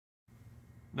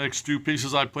Next two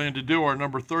pieces I plan to do are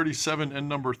number 37 and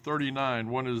number 39.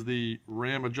 One is the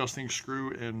ram adjusting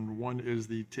screw and one is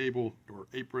the table or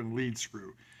apron lead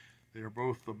screw. They are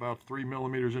both about 3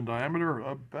 millimeters in diameter,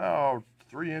 about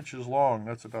 3 inches long.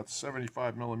 That's about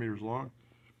 75 millimeters long.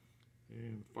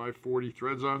 And 540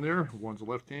 threads on there. One's a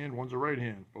left hand, one's a right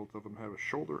hand. Both of them have a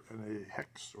shoulder and a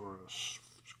hex or a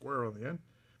square on the end.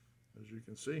 As you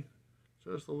can see,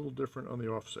 just a little different on the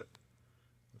offset.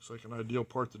 Looks like an ideal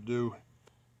part to do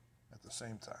at the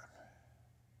same time.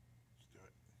 Let's do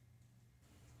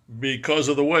it. Because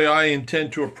of the way I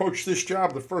intend to approach this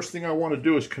job, the first thing I want to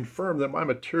do is confirm that my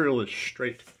material is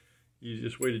straight. The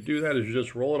easiest way to do that is you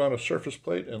just roll it on a surface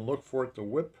plate and look for it to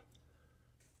whip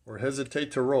or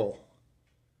hesitate to roll.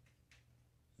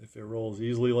 If it rolls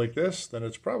easily like this, then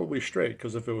it's probably straight,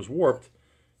 because if it was warped,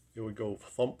 it would go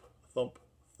thump, thump,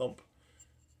 thump.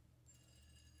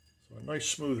 So a nice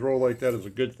smooth roll like that is a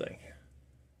good thing.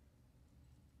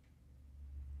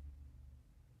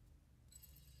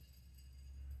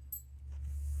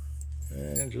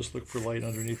 And just look for light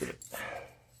underneath it,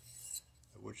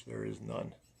 which there is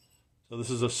none. So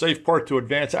this is a safe part to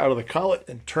advance out of the collet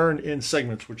and turn in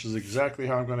segments, which is exactly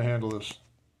how I'm going to handle this.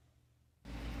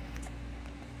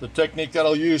 The technique that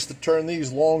I'll use to turn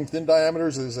these long, thin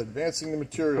diameters is advancing the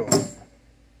material.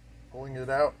 Pulling it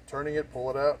out, turning it,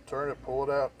 pull it out, turn it, pull it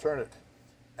out, turn it.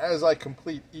 As I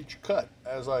complete each cut,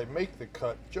 as I make the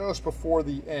cut, just before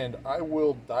the end, I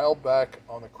will dial back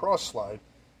on the cross slide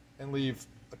and leave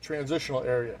a transitional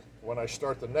area. When I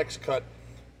start the next cut,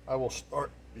 I will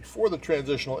start before the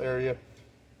transitional area,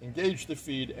 engage the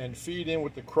feed, and feed in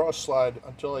with the cross slide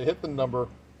until I hit the number.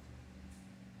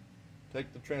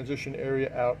 Take the transition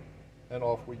area out, and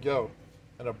off we go.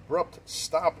 An abrupt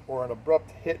stop or an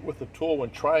abrupt hit with the tool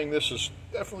when trying this is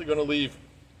definitely going to leave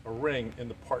a ring in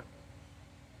the part.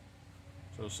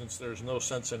 So since there's no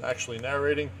sense in actually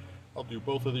narrating, I'll do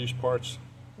both of these parts.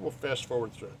 We'll fast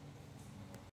forward through it.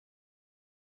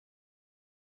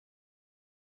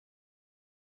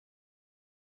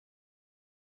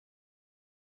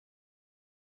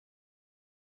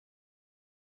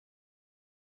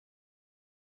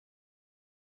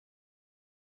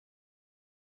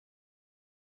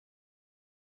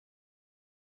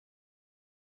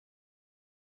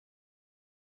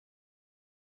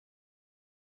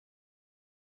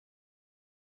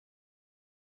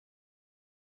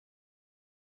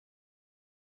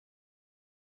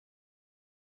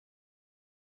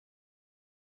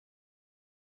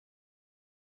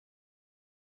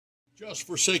 Just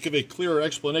for sake of a clearer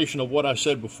explanation of what I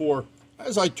said before,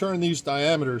 as I turn these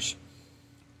diameters,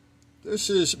 this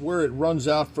is where it runs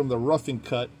out from the roughing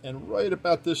cut, and right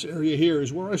about this area here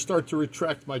is where I start to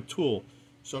retract my tool.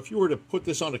 So if you were to put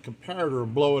this on a comparator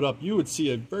and blow it up, you would see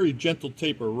a very gentle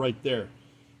taper right there.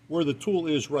 Where the tool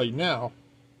is right now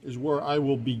is where I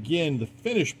will begin the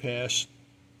finish pass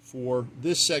for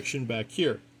this section back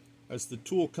here. As the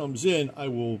tool comes in, I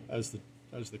will, as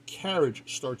the carriage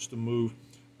starts to move,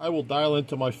 I will dial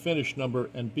into my finish number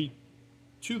and be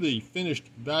to the finished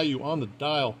value on the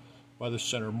dial by the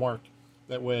center mark.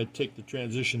 That way I take the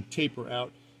transition taper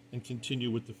out and continue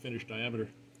with the finished diameter.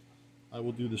 I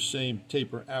will do the same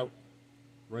taper out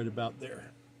right about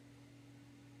there.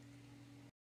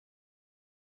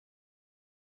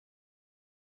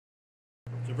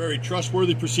 It's a very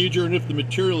trustworthy procedure, and if the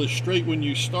material is straight when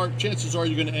you start, chances are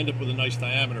you're going to end up with a nice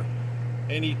diameter.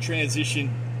 Any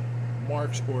transition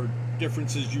marks or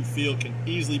differences you feel can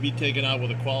easily be taken out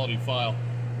with a quality file,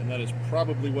 and that is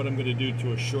probably what I'm going to do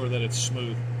to assure that it's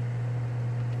smooth.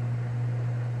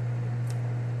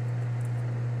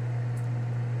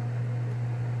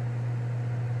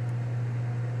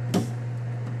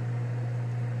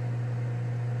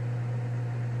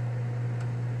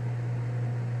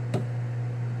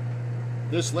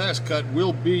 This last cut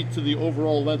will be to the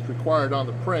overall length required on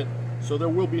the print, so there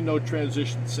will be no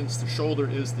transition since the shoulder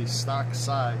is the stock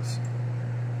size.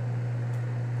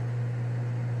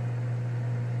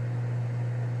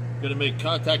 I'm going to make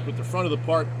contact with the front of the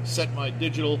part, set my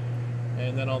digital,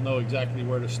 and then I'll know exactly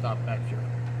where to stop back here.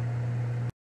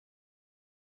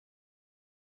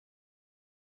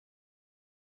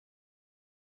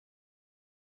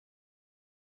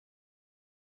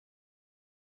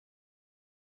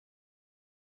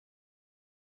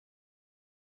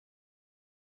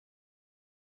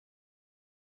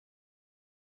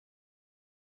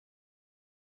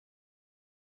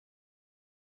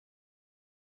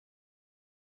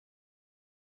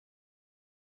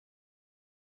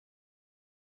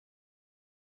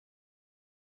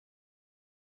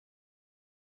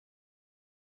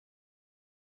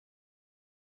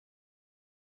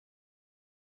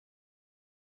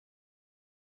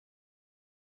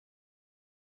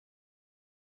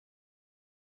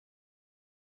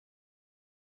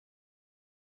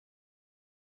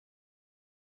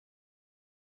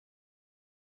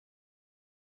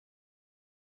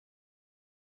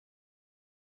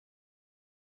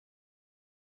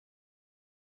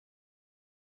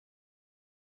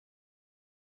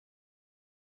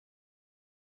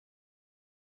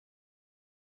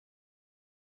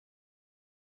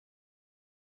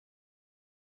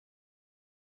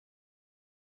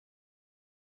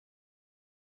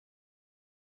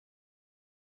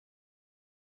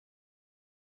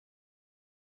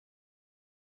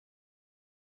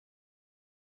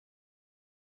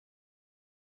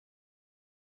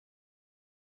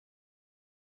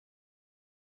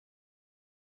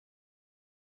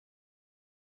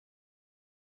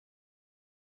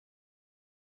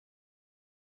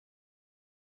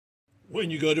 When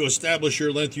you go to establish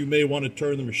your length, you may want to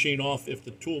turn the machine off. If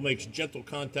the tool makes gentle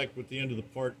contact with the end of the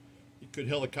part, it could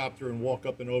helicopter and walk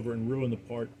up and over and ruin the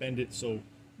part, bend it, so I'm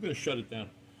going to shut it down.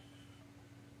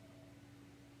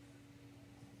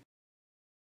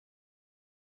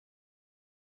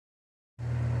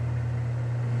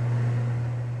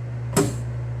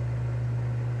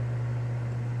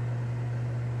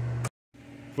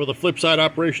 For the flip side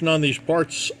operation on these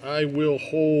parts, I will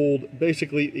hold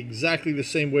basically exactly the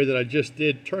same way that I just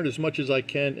did, turn as much as I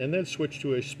can, and then switch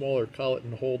to a smaller collet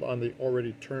and hold on the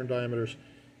already turned diameters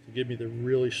to give me the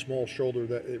really small shoulder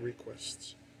that it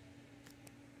requests.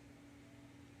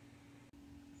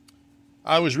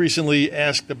 I was recently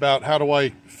asked about how do I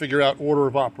figure out order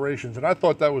of operations, and I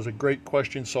thought that was a great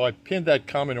question, so I pinned that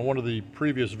comment in one of the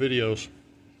previous videos.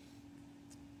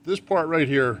 This part right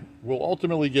here will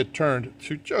ultimately get turned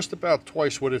to just about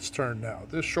twice what it's turned now.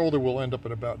 This shoulder will end up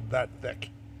at about that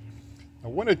thick. Now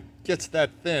when it gets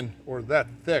that thin or that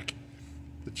thick,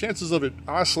 the chances of it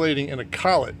oscillating in a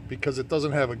collet, because it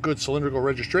doesn't have a good cylindrical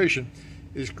registration,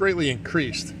 is greatly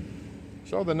increased.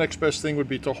 So the next best thing would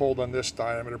be to hold on this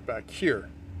diameter back here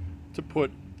to put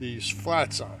these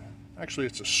flats on. Actually,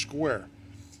 it's a square.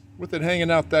 With it hanging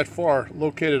out that far,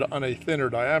 located on a thinner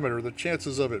diameter, the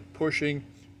chances of it pushing,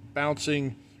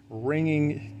 bouncing,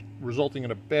 ringing, resulting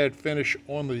in a bad finish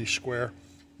on the square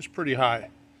is pretty high.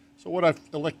 So what I've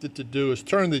elected to do is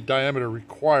turn the diameter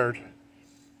required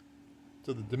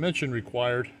to the dimension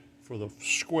required for the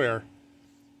square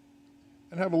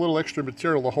and have a little extra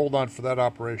material to hold on for that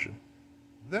operation.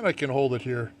 Then I can hold it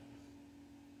here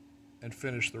and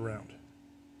finish the round.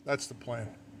 That's the plan.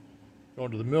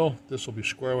 Going to the mill, this will be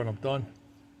square when I'm done.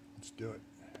 Let's do it.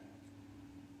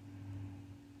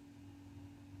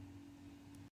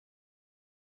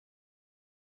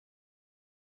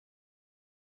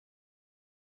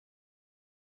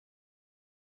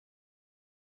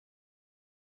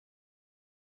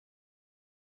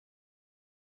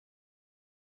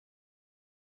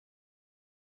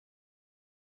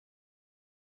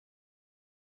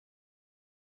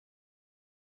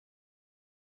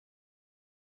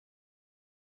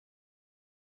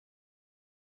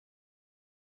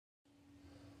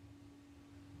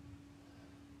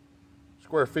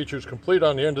 Square features complete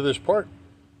on the end of this part.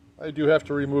 I do have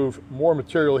to remove more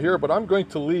material here, but I'm going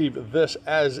to leave this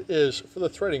as is for the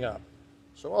threading op.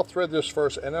 So I'll thread this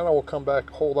first, and then I will come back,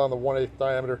 hold on the 1/8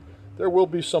 diameter. There will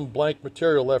be some blank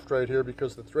material left right here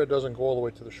because the thread doesn't go all the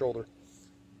way to the shoulder.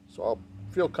 So I'll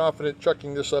feel confident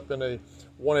chucking this up in a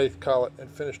 1/8 collet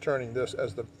and finish turning this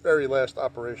as the very last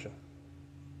operation.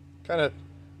 Kind of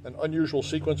an unusual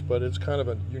sequence, but it's kind of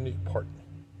a unique part.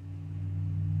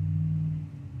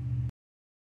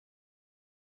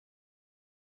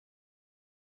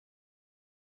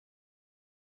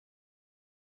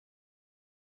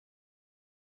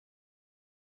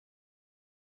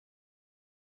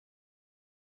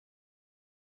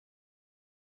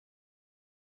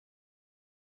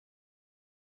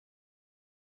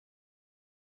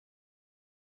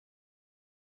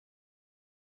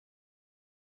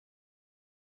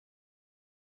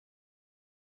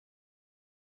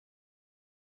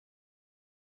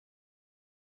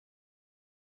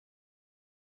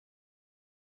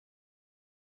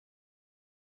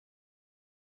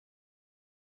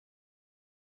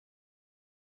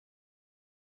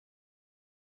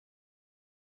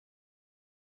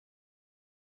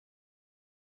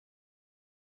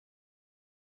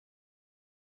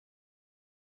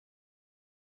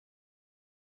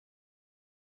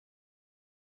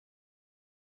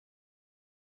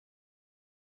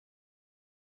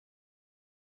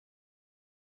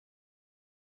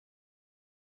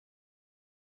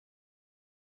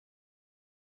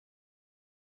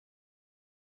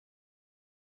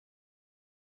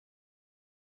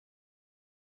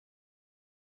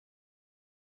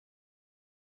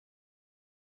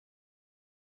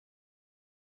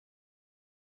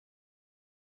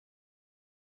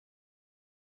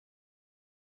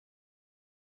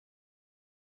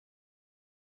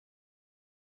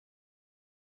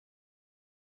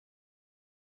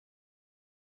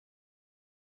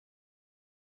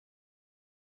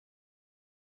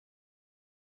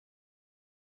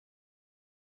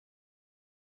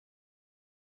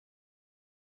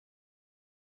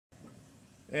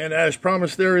 And as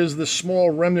promised, there is the small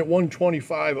remnant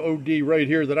 125 OD right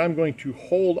here that I'm going to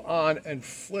hold on and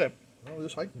flip. Oh,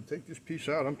 I can take this piece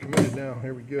out. I'm committed now.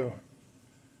 Here we go.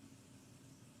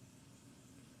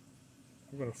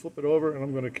 I'm going to flip it over, and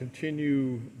I'm going to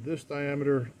continue this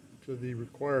diameter to the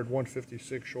required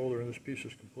 156 shoulder, and this piece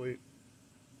is complete.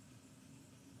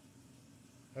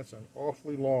 That's an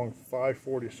awfully long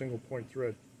 540 single point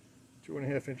thread.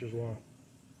 2.5 inches long.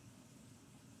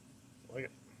 Like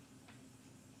it.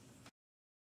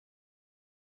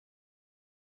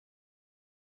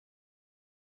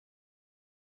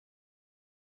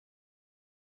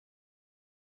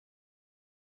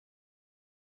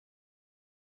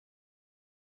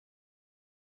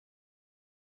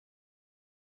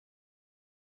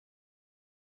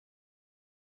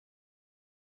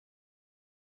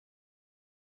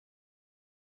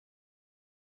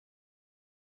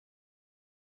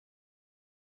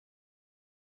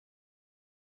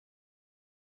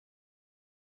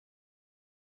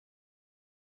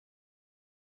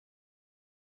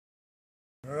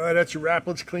 All right, that's a wrap.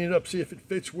 Let's clean it up, see if it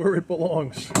fits where it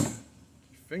belongs.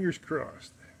 Fingers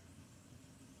crossed.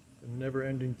 The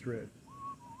never-ending thread.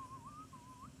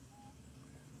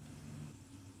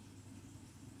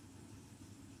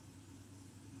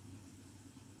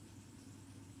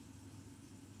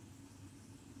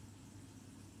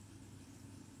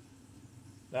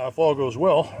 Now, if all goes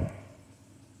well,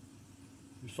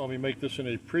 you saw me make this in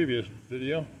a previous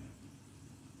video.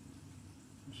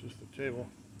 This is the table.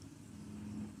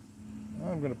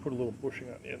 I'm going to put a little bushing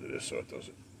on the end of this so it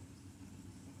doesn't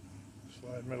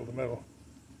slide metal to metal.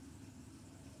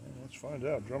 Well, let's find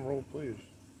out. Drum roll, please.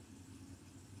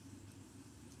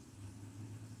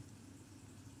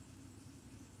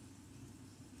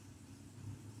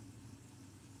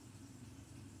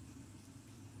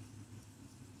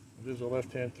 It is a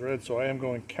left-hand thread, so I am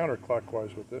going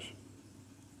counterclockwise with this.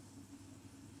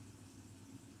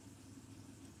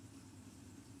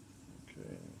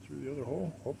 Okay, through the other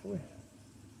hole, hopefully.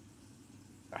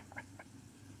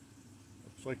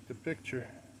 Looks like the picture.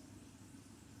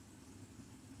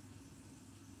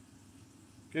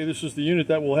 Okay, this is the unit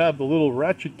that will have the little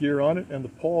ratchet gear on it, and the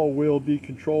paw will be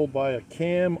controlled by a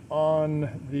cam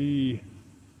on the...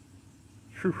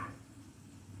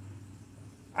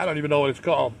 I don't even know what it's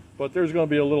called, but there's going to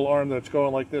be a little arm that's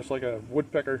going like this, like a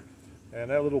woodpecker,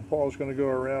 and that little paw is going to go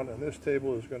around, and this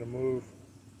table is going to move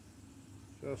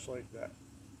just like that.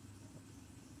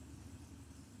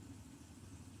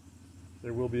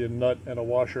 There will be a nut and a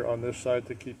washer on this side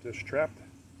to keep this trapped.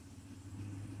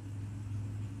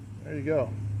 There you go.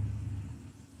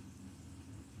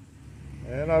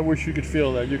 And I wish you could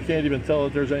feel that. You can't even tell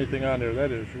that there's anything on there.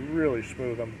 That is really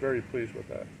smooth. I'm very pleased with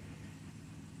that.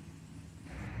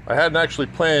 I hadn't actually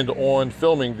planned on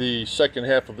filming the second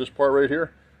half of this part right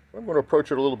here. I'm going to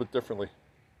approach it a little bit differently.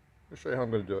 I'll show you how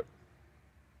I'm going to do it.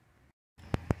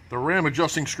 The ram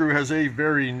adjusting screw has a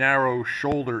very narrow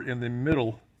shoulder in the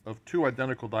middle of two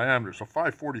identical diameters. So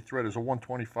 540 thread is a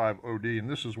 125 OD, and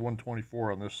this is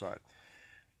 124 on this side.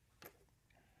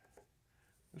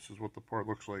 This is what the part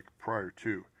looks like prior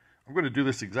to. I'm going to do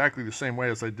this exactly the same way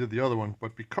as I did the other one,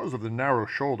 but because of the narrow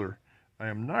shoulder, I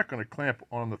am not going to clamp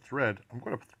on the thread. I'm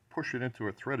going to push it into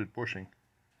a threaded bushing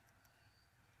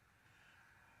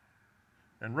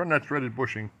and run that threaded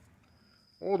bushing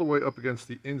all the way up against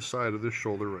the inside of this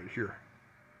shoulder right here.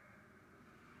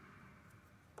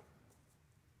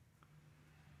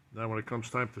 Now when it comes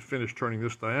time to finish turning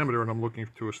this diameter, and I'm looking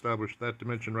to establish that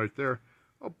dimension right there,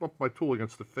 I'll bump my tool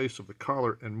against the face of the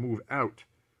collar and move out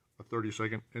a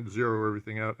 32nd and zero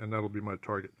everything out, and that'll be my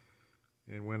target.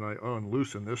 And when I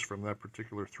unloosen this from that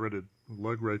particular threaded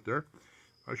lug right there,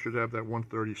 I should have that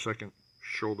 1/32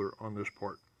 shoulder on this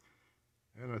part.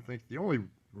 And I think the only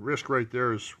risk right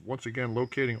there is, once again,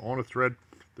 locating on a thread.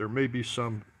 There may be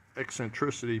some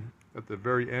eccentricity at the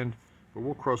very end, but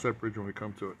we'll cross that bridge when we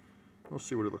come to it. Let's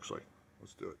see what it looks like.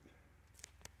 Let's do it.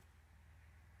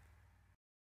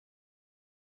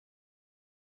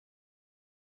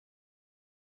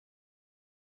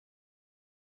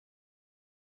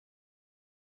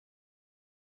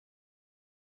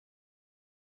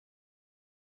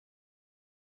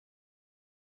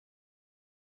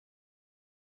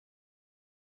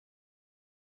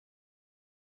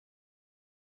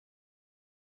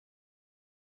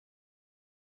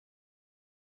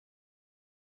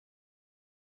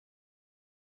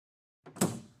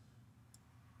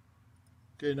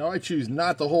 Okay, now I choose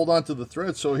not to hold on to the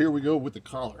thread, so here we go with the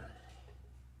collar.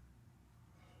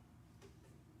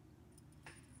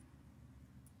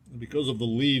 And because of the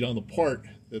lead on the part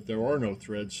that there are no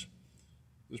threads,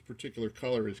 this particular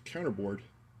collar is counterbored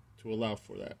to allow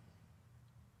for that.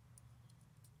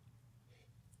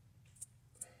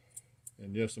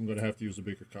 And yes, I'm going to have to use a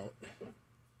bigger collar.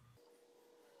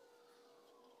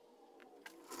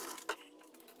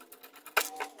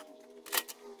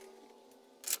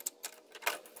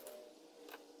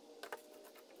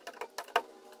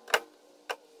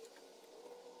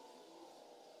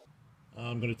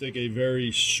 I'm going to take a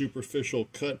very superficial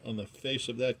cut on the face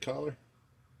of that collar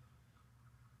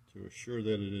to assure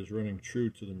that it is running true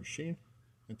to the machine,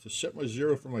 and to set my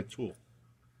zero for my tool.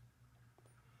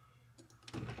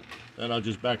 Then I'll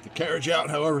just back the carriage out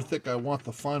however thick I want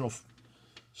the final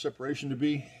separation to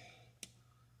be,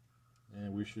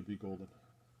 and we should be golden.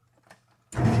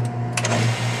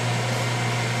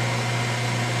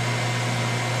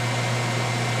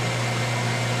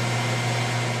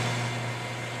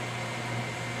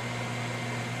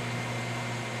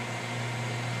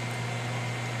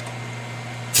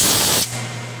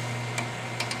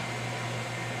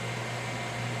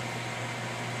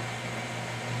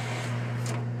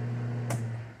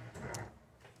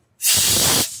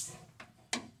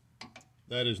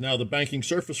 That is now the banking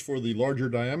surface for the larger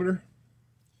diameter.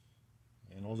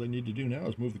 And all I need to do now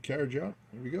is move the carriage out.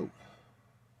 There we go.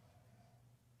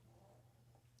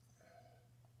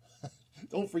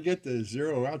 Don't forget to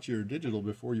zero out your digital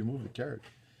before you move the carriage.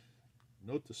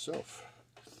 Note to self.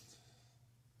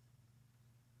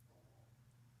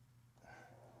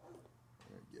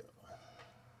 There we go.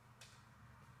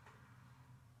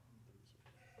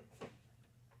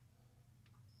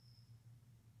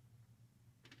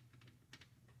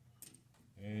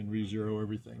 And re-zero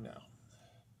everything now.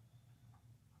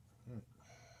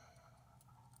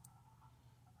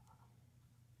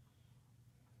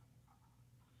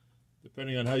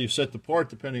 Depending on how you set the part,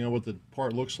 depending on what the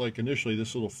part looks like initially,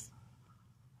 this little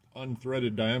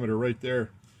unthreaded diameter right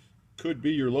there could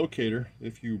be your locator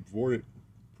if you board it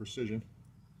precision.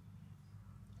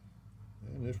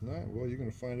 And if not, well, you're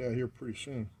going to find out here pretty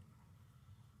soon.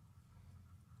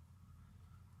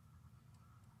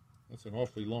 That's an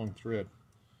awfully long thread.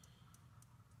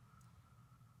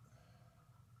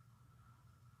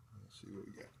 Let's see what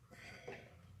we got.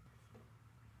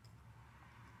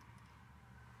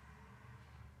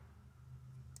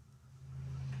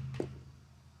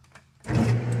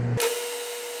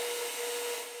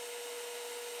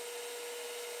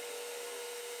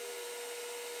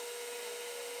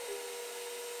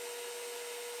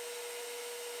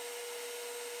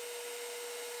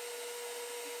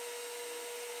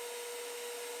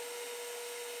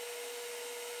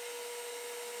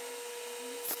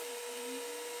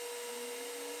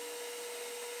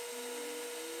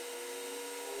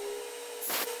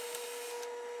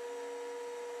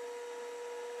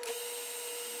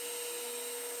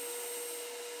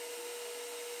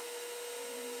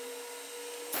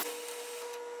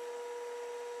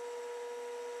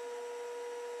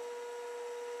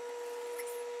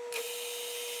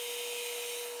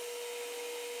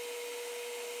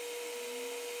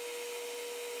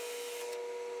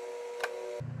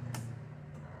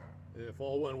 If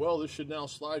all went well, this should now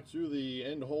slide through the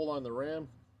end hole on the ram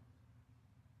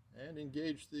and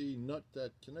engage the nut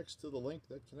that connects to the link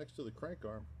that connects to the crank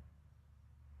arm,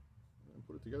 and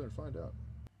put it together and find out.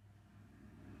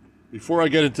 Before I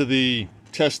get into the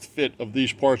test fit of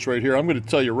these parts right here, I'm going to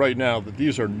tell you right now that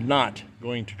these are not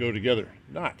going to go together.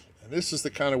 Not. And this is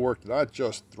the kind of work that I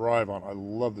just thrive on. I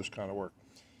love this kind of work.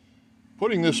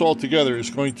 Putting this all together is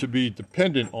going to be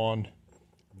dependent on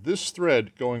this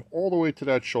thread going all the way to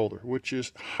that shoulder, which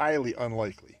is highly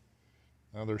unlikely.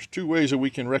 Now there's two ways that we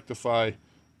can rectify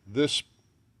this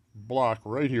block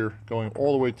right here going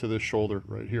all the way to this shoulder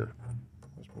right here.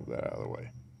 Let's move that out of the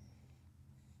way.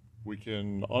 We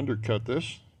can undercut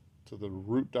this to the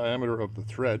root diameter of the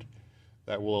thread.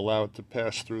 That will allow it to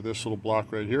pass through this little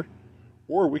block right here.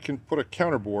 Or we can put a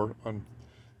counterbore on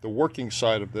the working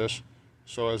side of this,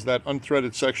 so as that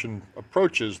unthreaded section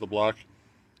approaches the block,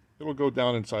 it'll go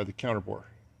down inside the counterbore.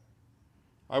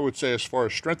 I would say as far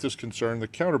as strength is concerned, the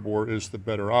counterbore is the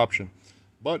better option.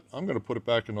 But I'm going to put it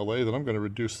back in the lathe, and I'm going to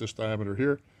reduce this diameter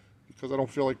here because I don't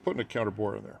feel like putting a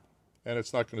counterbore in there. And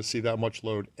it's not going to see that much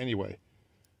load anyway.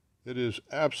 It is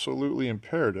absolutely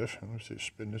imperative. Let me see,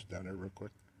 spin this down there real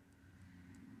quick.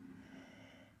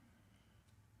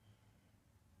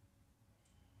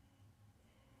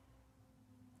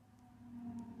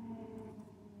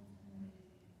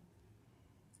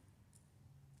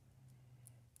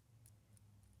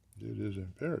 It is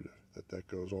imperative that that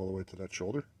goes all the way to that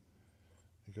shoulder,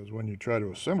 because when you try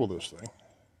to assemble this thing,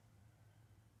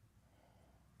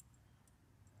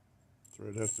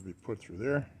 thread has to be put through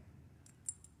there.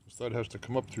 This thread has to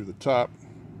come up through the top,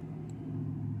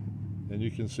 and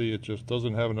you can see it just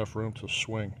doesn't have enough room to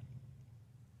swing,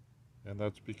 and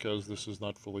that's because this is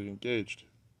not fully engaged.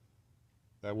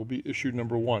 That will be issue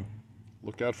number one.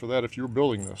 Look out for that if you're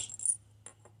building this.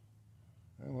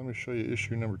 And let me show you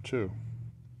issue number two.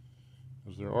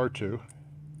 Because there are two.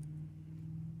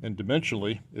 And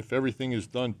dimensionally, if everything is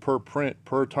done per print,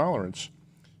 per tolerance,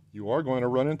 you are going to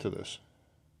run into this.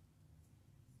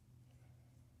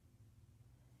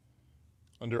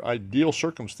 under ideal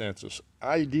circumstances.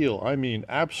 Ideal, I mean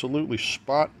absolutely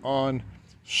spot on,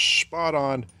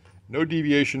 no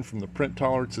deviation from the print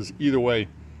tolerances either way.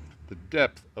 The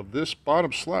depth of this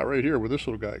bottom slot right here where this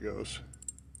little guy goes,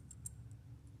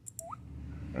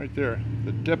 right there,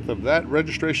 the depth of that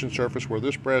registration surface where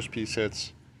this brass piece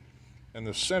hits and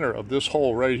the center of this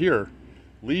hole right here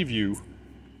leave you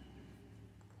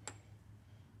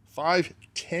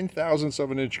 5/10,000ths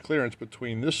of an inch clearance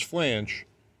between this flange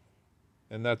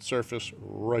and that surface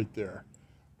right there.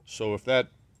 So if that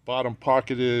bottom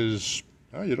pocket is,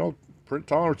 print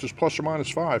tolerance is plus or minus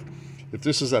 5. If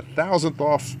this is 1,000th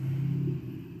off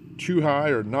too high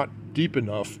or not deep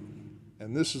enough,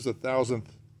 and this is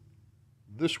 1,000th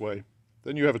this way,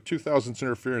 then you have a 2,000ths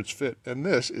interference fit, and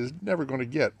this is never going to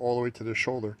get all the way to the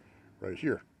shoulder right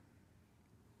here.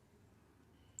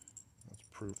 Let's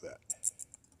prove that.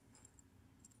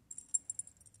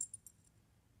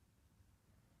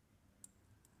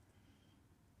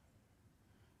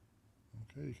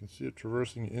 Okay, you can see it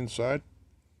traversing inside.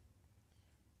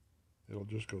 It'll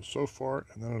just go so far,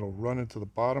 and then it'll run into the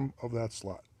bottom of that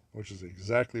slot, which is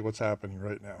exactly what's happening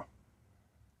right now.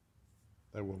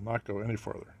 That will not go any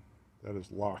further. That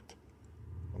is locked.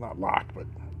 Well, not locked, but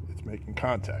it's making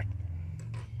contact.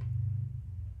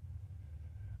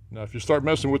 Now, if you start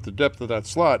messing with the depth of that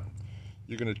slot,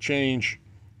 you're going to change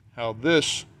how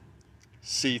this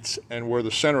seats and where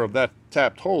the center of that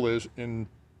tapped hole is in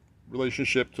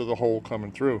relationship to the hole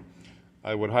coming through.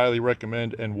 I would highly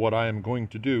recommend, and what I am going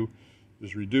to do,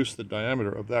 is reduce the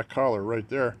diameter of that collar right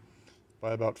there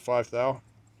by about 5 thou.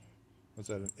 What's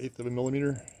that, 1/8 of a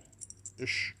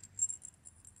millimeter-ish?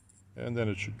 And then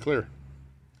it should clear.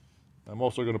 I'm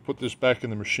also going to put this back in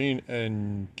the machine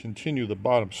and continue the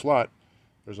bottom slot.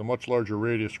 There's a much larger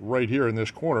radius right here in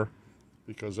this corner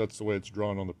because that's the way it's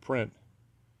drawn on the print.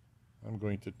 I'm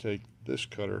going to take this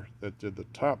cutter that did the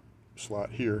top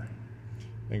slot here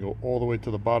and go all the way to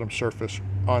the bottom surface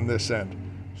on this end.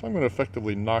 So I'm going to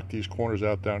effectively knock these corners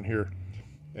out down here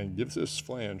and give this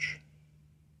flange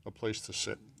a place to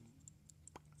sit.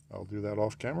 I'll do that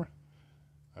off camera.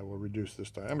 I will reduce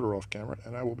this diameter off camera,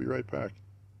 and I will be right back.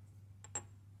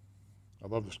 I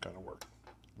love this kind of work.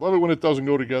 Love it when it doesn't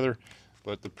go together,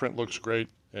 but the print looks great,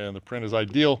 and the print is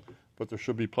ideal, but there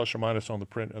should be plus or minus on the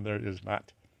print, and there is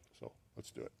not. So let's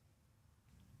do it.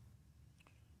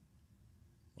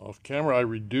 Off camera, I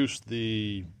reduced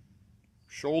the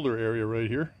shoulder area right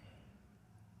here.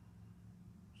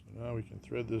 So now we can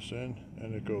thread this in,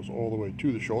 and it goes all the way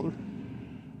to the shoulder,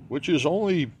 which is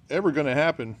only ever going to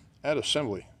happen at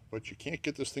assembly, but you can't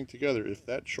get this thing together if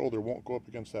that shoulder won't go up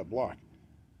against that block.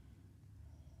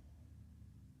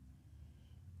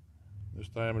 This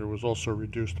diameter was also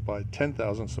reduced by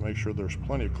 10,000ths to make sure there's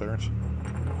plenty of clearance.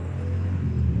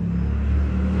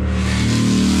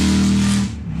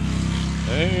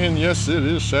 And yes, it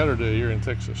is Saturday here in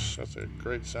Texas. That's a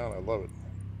great sound. I love it.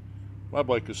 My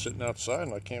bike is sitting outside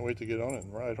and I can't wait to get on it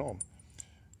and ride home.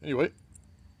 Anyway,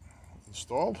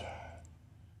 installed.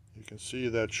 You can see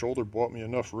that shoulder bought me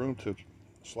enough room to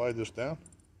slide this down.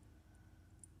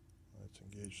 Let's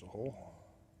engage the hole.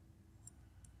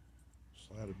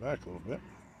 Slide it back a little bit.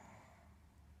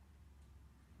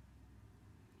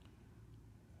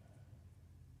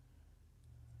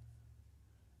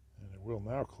 And it will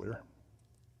now clear.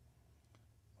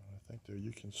 And I think that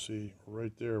you can see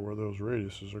right there where those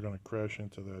radiuses are going to crash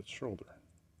into that shoulder.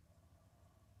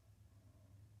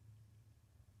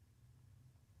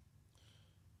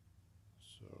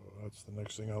 That's the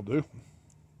next thing I'll do.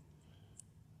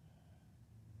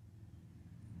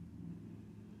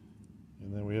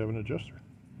 And then we have an adjuster.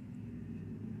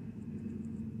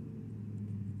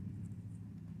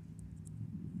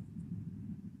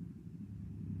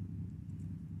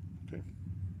 Okay.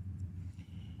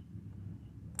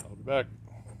 I'll be back.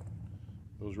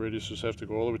 Those radiuses have to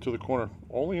go all the way to the corner,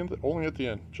 only at the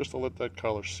end, just to let that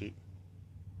collar seat.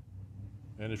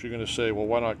 And if you're going to say, well,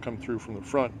 why not come through from the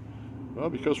front? Well,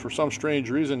 because for some strange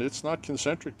reason, it's not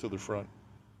concentric to the front.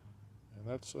 And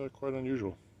that's quite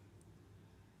unusual.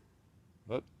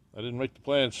 But I didn't make the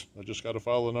plans. I just got to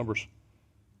follow the numbers.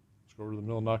 Let's go over to the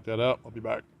mill and knock that out. I'll be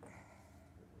back.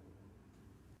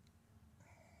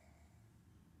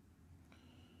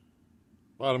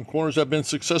 Bottom corners have been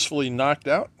successfully knocked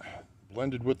out,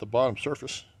 blended with the bottom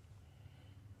surface.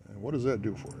 And what does that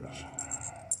do for us?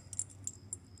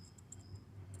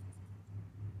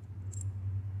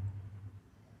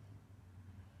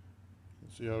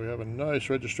 See how we have a nice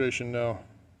registration now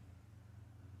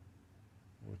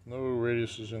with no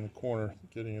radiuses in the corner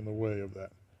getting in the way of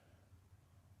that.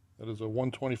 That is a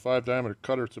 125 diameter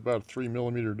cutter. It's about a 3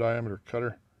 millimeter diameter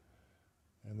cutter,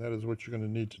 and that is what you're going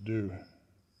to need to do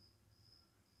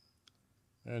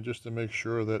And just to make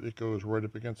sure that it goes right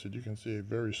up against it, you can see a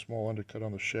very small undercut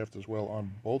on the shaft as well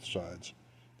on both sides.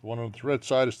 The one on the thread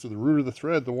side is to the root of the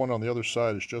thread. The one on the other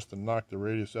side is just to knock the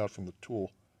radius out from the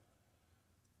tool.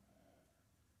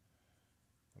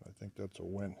 And I think that's a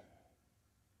win.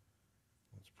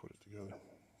 Let's put it together.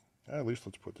 At least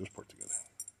let's put this part together.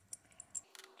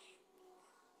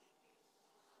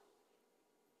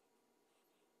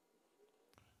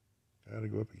 Gotta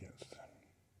go up against.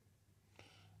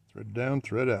 Thread down,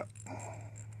 thread out.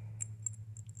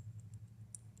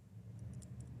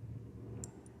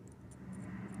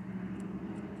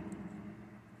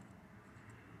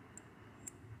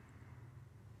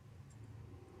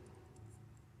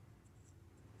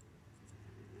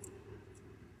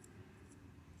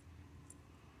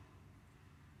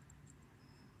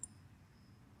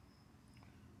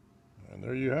 And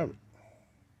there you have it.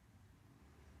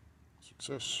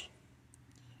 Success.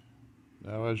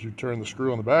 Now as you turn the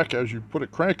screw on the back, as you put a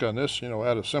crank on this,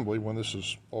 at assembly when this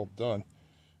is all done,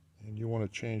 and you want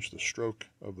to change the stroke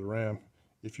of the ram.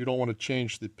 If you don't want to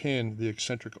change the pin, the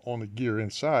eccentric on the gear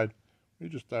inside, you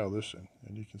just dial this in,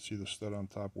 and you can see the stud on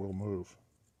top will move.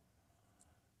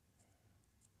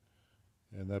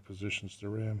 And that positions the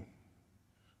ram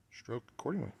stroke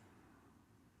accordingly.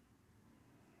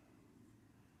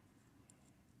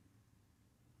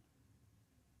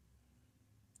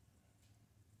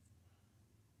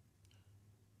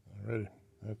 Alrighty,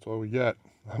 that's all we got.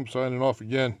 I'm signing off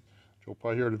again. Joe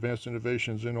Pye here at Advanced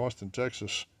Innovations in Austin,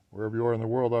 Texas. Wherever you are in the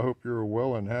world, I hope you're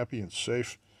well and happy and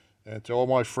safe. And to all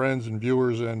my friends and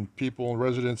viewers and people and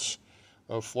residents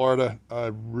of Florida,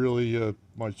 I really,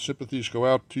 my sympathies go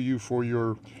out to you for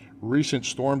your recent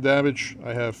storm damage.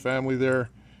 I have family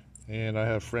there and I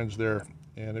have friends there,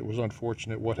 and it was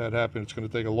unfortunate what had happened. It's going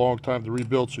to take a long time to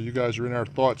rebuild, so you guys are in our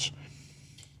thoughts.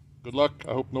 Good luck.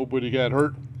 I hope nobody got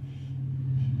hurt.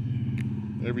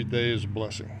 Every day is a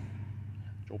blessing.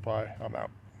 Joe Pye, I'm out.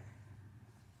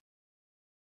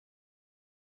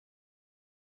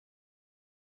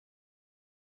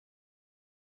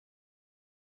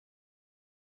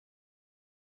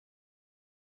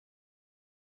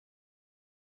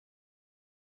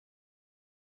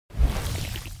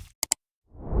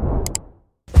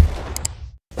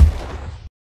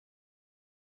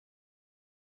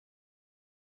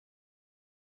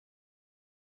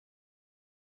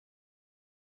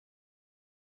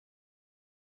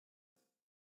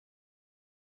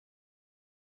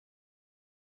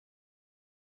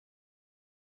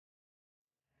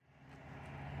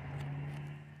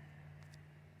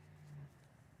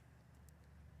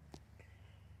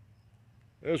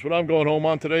 There's what I'm going home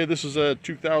on today. This is a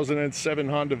 2007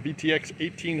 Honda VTX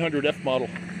 1800F model.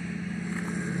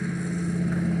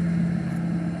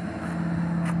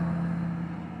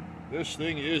 This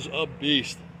thing is a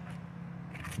beast.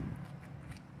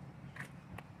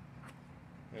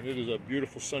 And it is a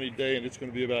beautiful sunny day, and it's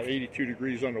going to be about 82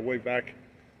 degrees on the way back,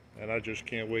 and I just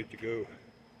can't wait to go.